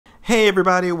Hey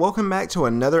everybody, welcome back to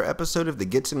another episode of the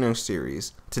Get to Know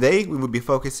series. Today we will be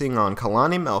focusing on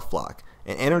Kalani Melflock,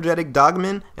 an energetic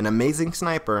dogman, an amazing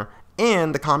sniper,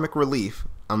 and the comic relief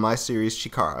on my series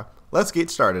Chikara. Let's get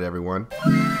started, everyone.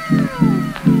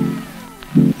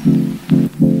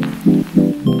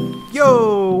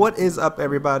 Yo, what is up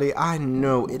everybody? I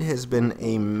know it has been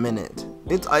a minute.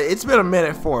 It's been a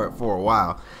minute for a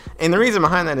while. And the reason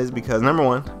behind that is because, number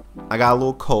one, I got a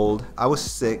little cold, I was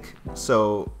sick,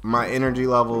 so my energy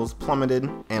levels plummeted,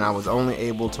 and I was only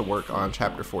able to work on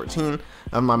chapter 14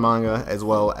 of my manga, as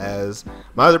well as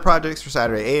my other projects for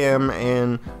Saturday AM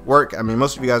and work. I mean,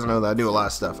 most of you guys know that I do a lot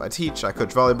of stuff. I teach, I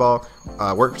coach volleyball,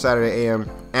 work for Saturday AM,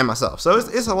 and myself. So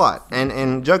it's a lot,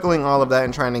 and juggling all of that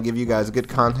and trying to give you guys good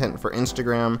content for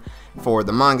Instagram, for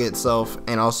the manga itself,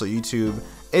 and also YouTube.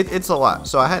 It's a lot,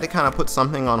 so I had to kind of put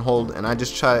something on hold, and I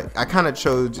kind of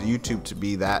chose YouTube to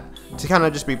be that, to kind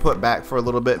of just be put back for a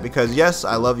little bit, because yes,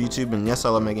 I love YouTube, and yes, I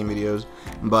love making videos,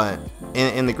 but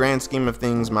in the grand scheme of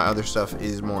things, my other stuff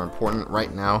is more important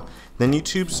right now than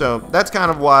YouTube. So that's kind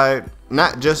of why,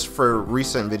 not just for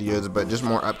recent videos, but just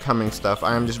more upcoming stuff,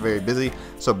 I am just very busy,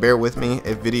 so bear with me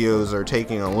if videos are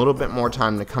taking a little bit more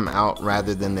time to come out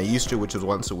rather than they used to, which is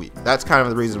once a week. That's kind of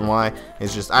the reason why.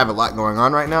 It's just I have a lot going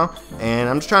on right now, and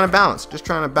I'm just trying to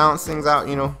balance things out,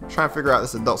 you know, trying to figure out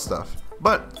this adult stuff.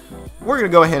 But we're gonna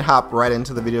go ahead and hop right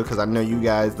into the video, because I know you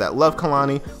guys that love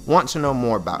Kalani want to know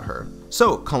more about her.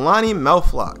 So Kalani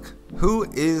Melflock,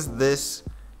 who is this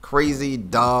crazy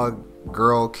dog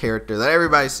girl character that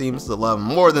everybody seems to love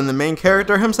more than the main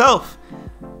character himself?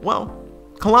 Well,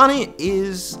 Kalani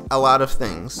is a lot of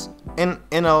things, and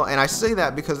I say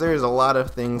that because there is a lot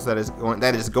of things that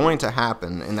is going to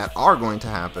happen and that are going to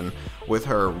happen with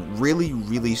her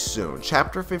really soon.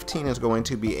 Chapter 15 is going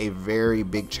to be a very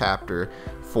big chapter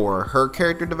for her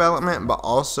character development, but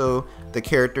also the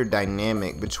character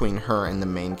dynamic between her and the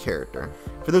main character.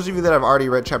 For those of you that have already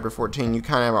read chapter 14, you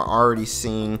kind of are already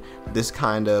seeing this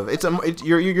kind of,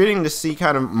 you're getting to see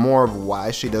kind of more of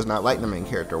why she does not like the main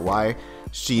character, why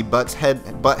she butt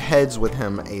heads with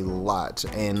him a lot,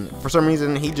 and for some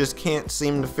reason he just can't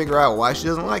seem to figure out why she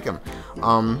doesn't like him.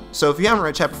 So if you haven't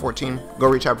read chapter 14, go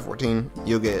read chapter 14.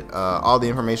 You'll get all the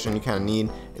information you kind of need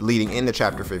leading into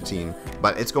chapter 15,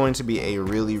 but it's going to be a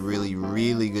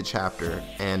really good chapter,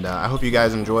 and I hope you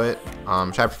guys enjoy it.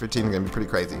 Chapter 15 is going to be pretty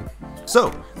crazy.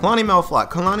 So, Kalani Melflock.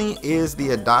 Kalani is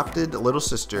the adopted little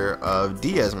sister of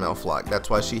Diaz Melflock. That's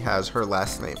why she has her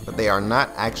last name, but they are not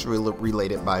actually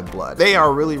related by blood. They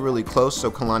are really close,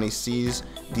 so Kalani sees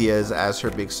Diaz as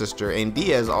her big sister, and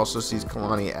Diaz also sees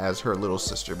Kalani as her little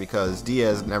sister, because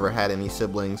Diaz never had any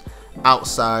siblings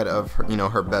outside of her,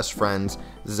 her best friends,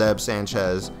 Zeb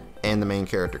Sanchez, and the main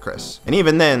character Chris. And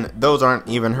even then, those aren't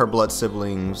even her blood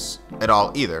siblings at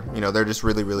all either. They're just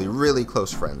really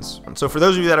close friends. So for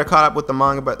those of you that are caught up with the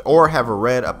manga or have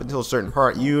read up until a certain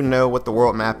part, you know what the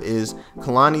world map is.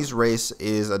 Kalani's race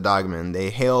is a dogman. They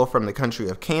hail from the country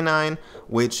of Canine,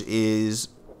 which is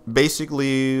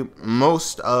basically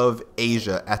most of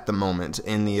Asia at the moment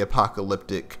in the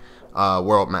apocalyptic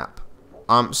world map.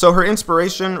 So her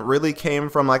inspiration really came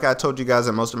from, like I told you guys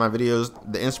in most of my videos,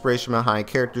 the inspiration behind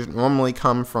characters normally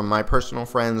come from my personal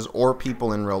friends or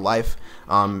people in real life,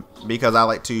 because I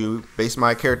like to base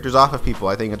my characters off of people.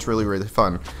 I think it's really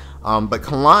fun. But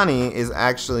Kalani is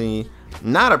actually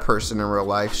not a person in real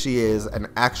life. She is an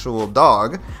actual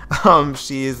dog.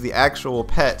 She is the actual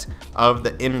pet of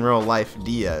the in real life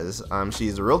Diaz. She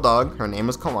is a real dog. Her name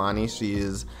is Kalani. She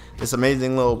is this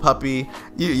amazing little puppy.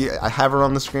 I have her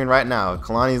on the screen right now.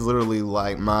 Kalani is literally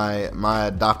like my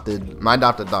adopted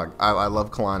dog. I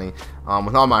love Kalani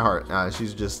with all my heart.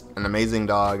 She's just an amazing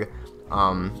dog.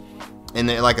 And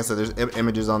then, like I said, there's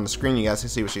images on the screen. You guys can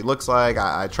see what she looks like.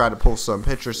 I try to pull some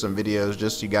pictures, some videos,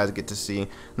 just so you guys get to see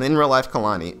the in real life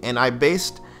Kalani. And I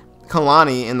based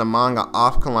Kalani in the manga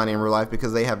off Kalani in real life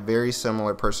because they have very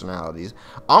similar personalities,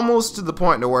 almost to the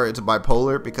point to where it's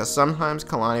bipolar, because sometimes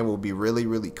Kalani will be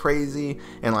really crazy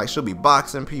and like she'll be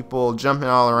boxing people, jumping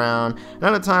all around, and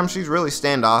other times she's really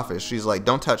standoffish. She's like,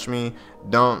 don't touch me,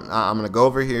 I'm gonna go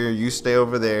over here, you stay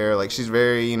over there. Like she's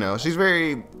very, she's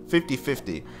very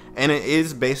 50-50, and it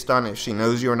is based on if she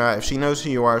knows you or not. If she knows who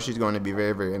you are, she's going to be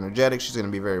very energetic, she's going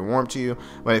to be very warm to you.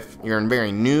 But if you're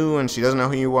very new and she doesn't know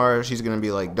who you are, she's going to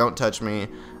be like, don't touch me,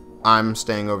 I'm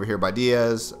staying over here by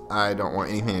Diaz, I don't want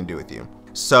anything to do with you.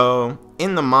 So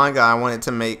in the manga, I wanted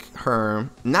to make her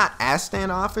not as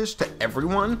standoffish to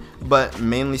everyone, but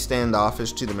mainly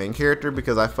standoffish to the main character,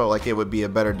 because I felt like it would be a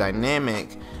better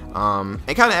dynamic and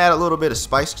kind of add a little bit of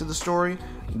spice to the story.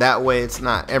 That way it's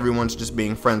not everyone's just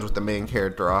being friends with the main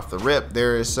character off the rip.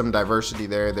 There is some diversity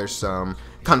there. There's some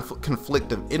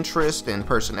conflict of interest and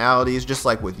personalities, just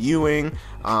like with Ewing.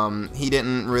 He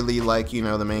didn't really like, you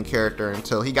know, the main character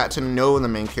until he got to know the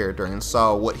main character and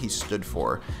saw what he stood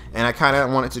for. And I kind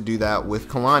of wanted to do that with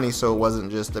Kalani, so it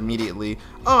wasn't just immediately,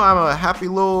 oh, I'm a happy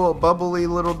little bubbly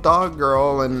little dog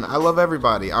girl and I love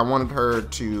everybody. I wanted her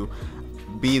to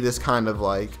be this kind of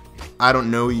like, I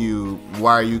don't know you,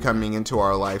 why are you coming into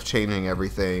our life, changing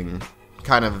everything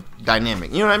kind of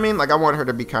dynamic. You know what I mean? Like, I want her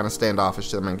to be kind of standoffish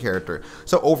to the main character.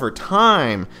 So over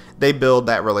time, they build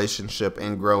that relationship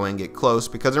and grow and get close,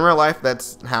 because in real life,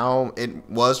 that's how it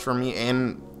was for me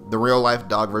and the real life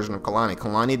dog version of Kalani.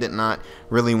 Kalani did not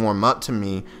really warm up to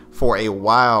me for a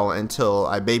while until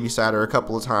I babysat her a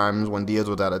couple of times when Diaz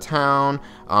was out of town.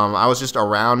 I was just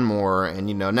around more, and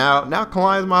you know, now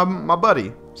Kalani's my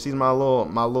buddy. She's my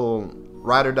little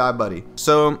ride or die buddy.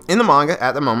 So in the manga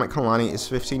at the moment, Kalani is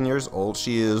 15 years old.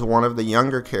 She is one of the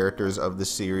younger characters of the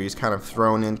series, kind of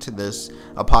thrown into this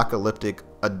apocalyptic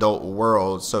adult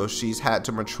world. So she's had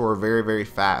to mature very, very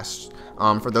fast.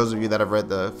 For those of you that have read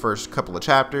the first couple of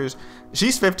chapters,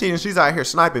 she's 15 and she's out here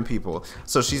sniping people.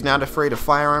 So she's not afraid of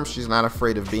firearms. She's not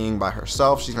afraid of being by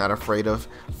herself. She's not afraid of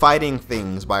fighting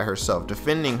things by herself,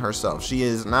 defending herself. She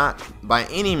is not by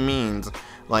any means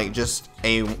like just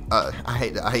a I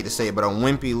hate to say it, but a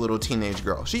wimpy little teenage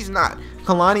girl. She's not.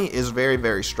 Kalani is very,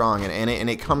 very strong, and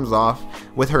it comes off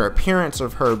with her appearance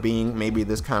of her being maybe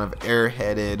this kind of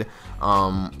airheaded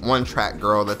one-track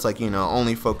girl that's like, you know,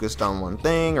 only focused on one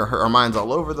thing, or her mind's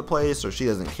all over the place, or she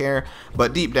doesn't care.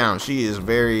 But deep down, she is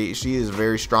very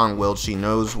strong-willed. She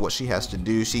knows what she has to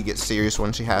do. She gets serious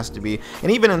when she has to be,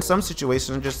 and even in some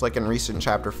situations, just like in recent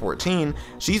chapter 14,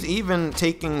 she's even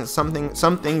taking some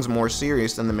things more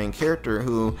serious than the main character,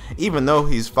 who, even though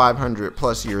he's 500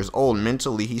 plus years old,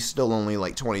 mentally he's still only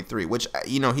like 23, which,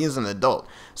 you know, he is an adult.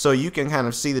 So you can kind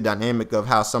of see the dynamic of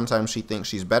how sometimes she thinks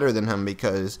she's better than him,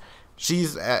 because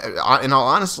she's, in all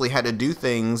honesty, had to do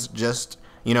things just,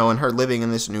 you know, in her living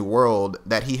in this new world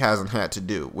that he hasn't had to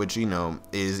do, which, you know,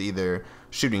 is either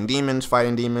shooting demons,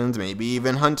 fighting demons, maybe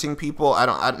even hunting people.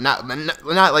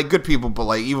 Not like good people, but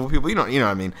like evil people. You know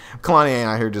what I mean? Kalani ain't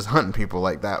out here just hunting people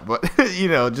like that, but you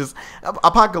know, just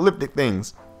apocalyptic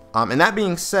things. And that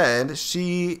being said,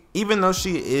 she, even though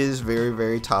she is very,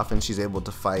 very tough and she's able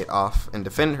to fight off and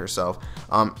defend herself,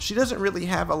 she doesn't really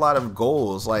have a lot of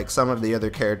goals like some of the other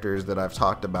characters that I've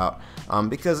talked about,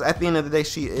 because at the end of the day,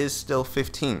 she is still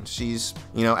 15. She's,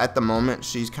 you know, at the moment,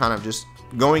 she's kind of just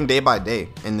going day by day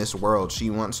in this world. She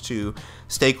wants to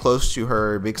stay close to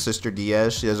her big sister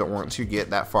Diaz. She doesn't want to get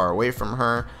that far away from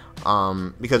her,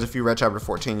 because if you read chapter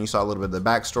 14, you saw a little bit of the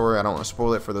backstory. I don't want to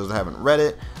spoil it for those that haven't read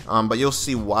it, but you'll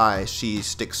see why she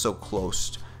sticks so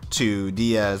close to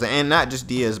Diaz, and not just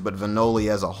Diaz, but Vanoli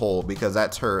as a whole, because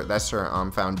that's her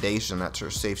foundation, that's her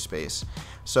safe space.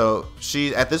 So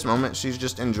she, at this moment, she's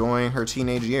just enjoying her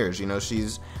teenage years. You know,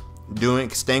 she's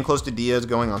staying close to Diaz,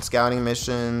 going on scouting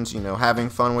missions, you know, having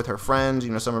fun with her friends.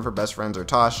 You know, some of her best friends are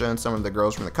Tasha and some of the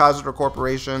girls from the Cosdor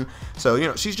Corporation. So, you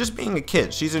know, she's just being a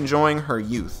kid. She's enjoying her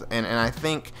youth. And I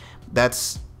think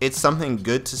it's something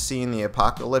good to see in the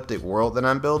apocalyptic world that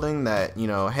I'm building, that, you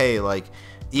know, hey, like,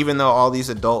 even though all these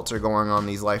adults are going on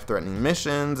these life-threatening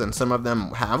missions, and some of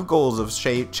them have goals of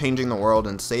changing the world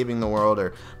and saving the world,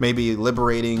 or maybe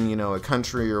liberating, you know, a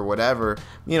country or whatever,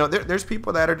 you know, there's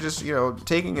people that are just, you know,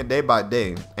 taking it day by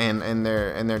day, and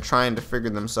they're trying to figure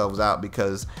themselves out,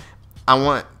 because I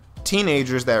want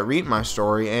teenagers that read my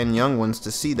story and young ones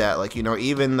to see that, like, you know,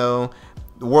 even though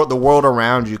the world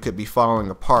around you could be falling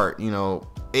apart, you know,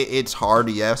 it's hard,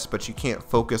 yes, but you can't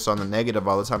focus on the negative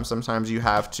all the time. Sometimes you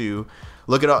have to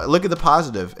look at the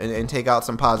positive and take out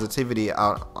some positivity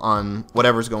out on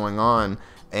whatever's going on,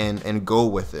 and go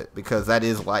with it, because that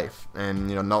is life. And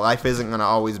you know, no, life isn't going to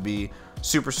always be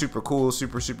super, super cool,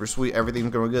 super, super sweet.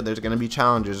 Everything's going good. There's going to be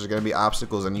challenges, there's going to be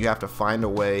obstacles, and you have to find a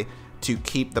way to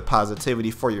keep the positivity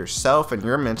for yourself and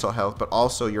your mental health, but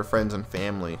also your friends and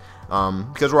family,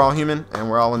 because we're all human and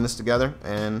we're all in this together,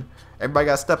 and everybody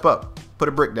got to step up, put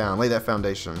a brick down, lay that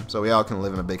foundation, so we all can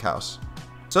live in a big house.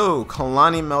 So,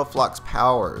 Kalani Melflock's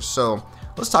powers. So,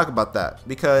 let's talk about that,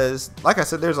 because, like I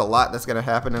said, there's a lot that's going to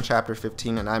happen in chapter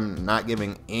 15, and I'm not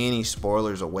giving any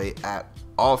spoilers away at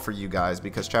all for you guys,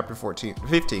 because chapter 15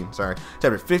 is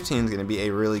going to be a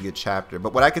really good chapter.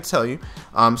 But what I could tell you,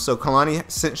 so Kalani,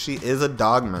 since she is a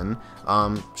dogman,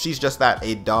 she's just that,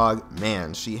 a dog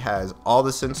man. She has all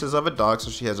the senses of a dog, so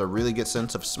she has a really good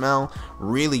sense of smell,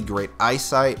 really great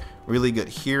eyesight, really good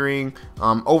hearing,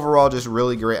 overall just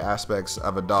really great aspects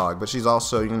of a dog. But she's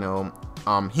also, you know,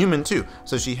 human too,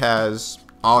 so she has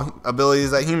all abilities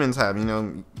that humans have, you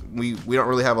know, we don't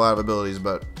really have a lot of abilities,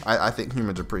 but I think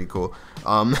humans are pretty cool.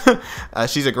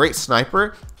 She's a great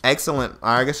sniper, excellent,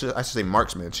 I guess I should say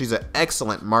marksman. She's an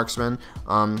excellent marksman.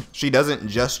 She doesn't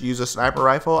just use a sniper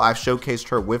rifle. I've showcased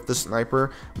her with the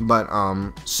sniper, but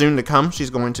soon to come, she's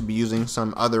going to be using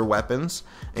some other weapons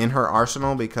in her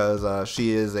arsenal because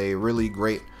she is a really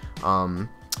great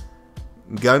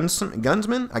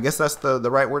gunsman. I guess that's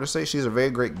the right word to say. She's a very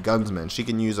great gunsman. She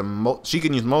can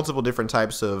use multiple different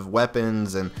types of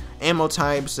weapons and ammo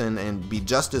types and be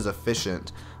just as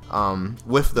efficient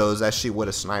with those as she would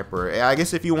a sniper. I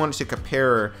guess if you wanted to compare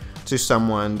her to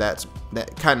someone that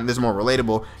kind of is more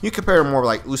relatable, you compare her more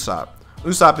like Usopp.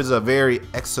 Usopp is a very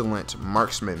excellent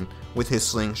marksman with his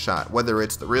slingshot, whether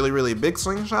it's the really big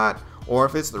slingshot or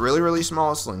if it's the really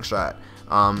small slingshot.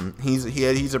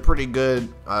 He's a pretty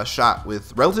good shot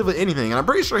with relatively anything, and I'm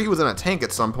pretty sure he was in a tank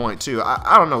at some point too.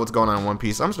 I don't know what's going on in One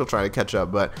Piece. I'm still trying to catch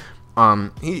up, but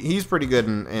he's pretty good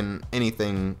in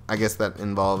anything, I guess, that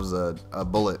involves a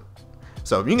bullet.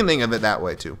 So you can think of it that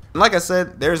way too. And like I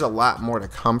said, there's a lot more to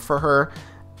come for her,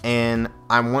 and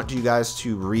I want you guys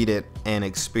to read it and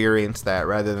experience that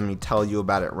rather than me tell you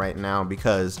about it right now,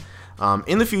 because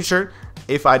in the future,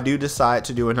 if I do decide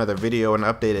to do another video and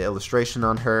updated illustration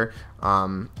on her,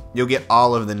 you'll get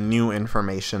all of the new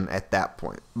information at that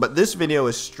point. But this video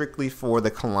is strictly for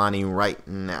the Kalani right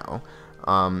now.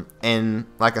 And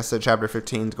like I said, chapter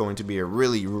 15 is going to be a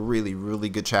really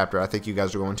good chapter. I think you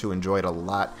guys are going to enjoy it a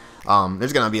lot.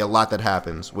 There's going to be a lot that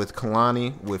happens with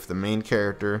Kalani, with the main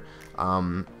character.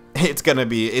 It's going to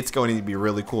be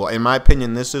really cool. In my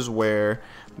opinion, this is where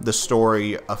the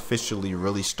story officially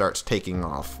really starts taking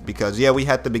off, because yeah, we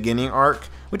had the beginning arc,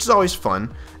 which is always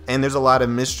fun, and there's a lot of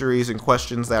mysteries and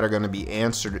questions that are going to be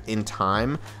answered in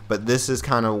time, but this is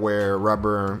kind of where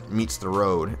rubber meets the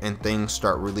road and things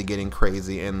start really getting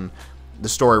crazy and the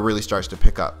story really starts to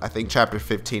pick up. I think chapter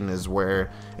 15 is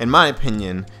where, in my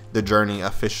opinion, the journey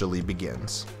officially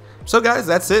begins. So guys,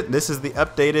 that's it. This is the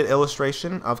updated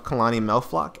illustration of Kalani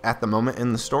Melflock at the moment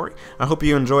in the story. I hope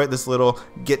you enjoyed this little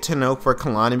get to know for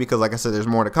Kalani, because like I said, there's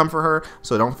more to come for her,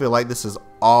 so don't feel like this is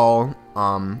all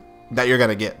that you're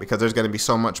gonna get, because there's gonna be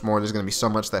so much more. There's gonna be so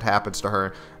much that happens to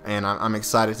her, and I'm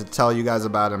excited to tell you guys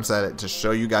about it. I'm excited to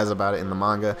show you guys about it in the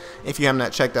manga. If you have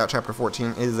not checked out chapter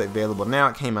 14, it is available now.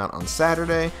 It came out on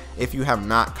Saturday. If you have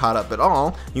not caught up at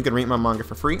all, you can read my manga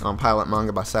for free on Pilot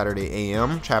Manga by Saturday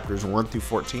AM. Chapters 1 through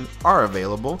 14 are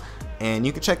available, and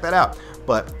you can check that out.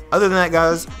 But other than that,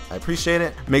 guys, I appreciate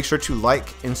it. Make sure to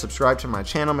like and subscribe to my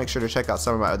channel. Make sure to check out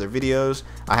some of my other videos.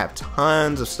 I have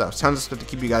tons of stuff to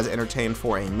keep you guys entertained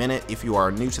for a minute. If you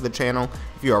are new to the channel,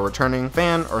 if you are a returning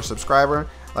fan or subscriber,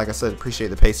 like I said, appreciate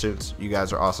the patience. You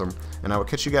guys are awesome, and I will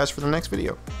catch you guys for the next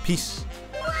video. Peace.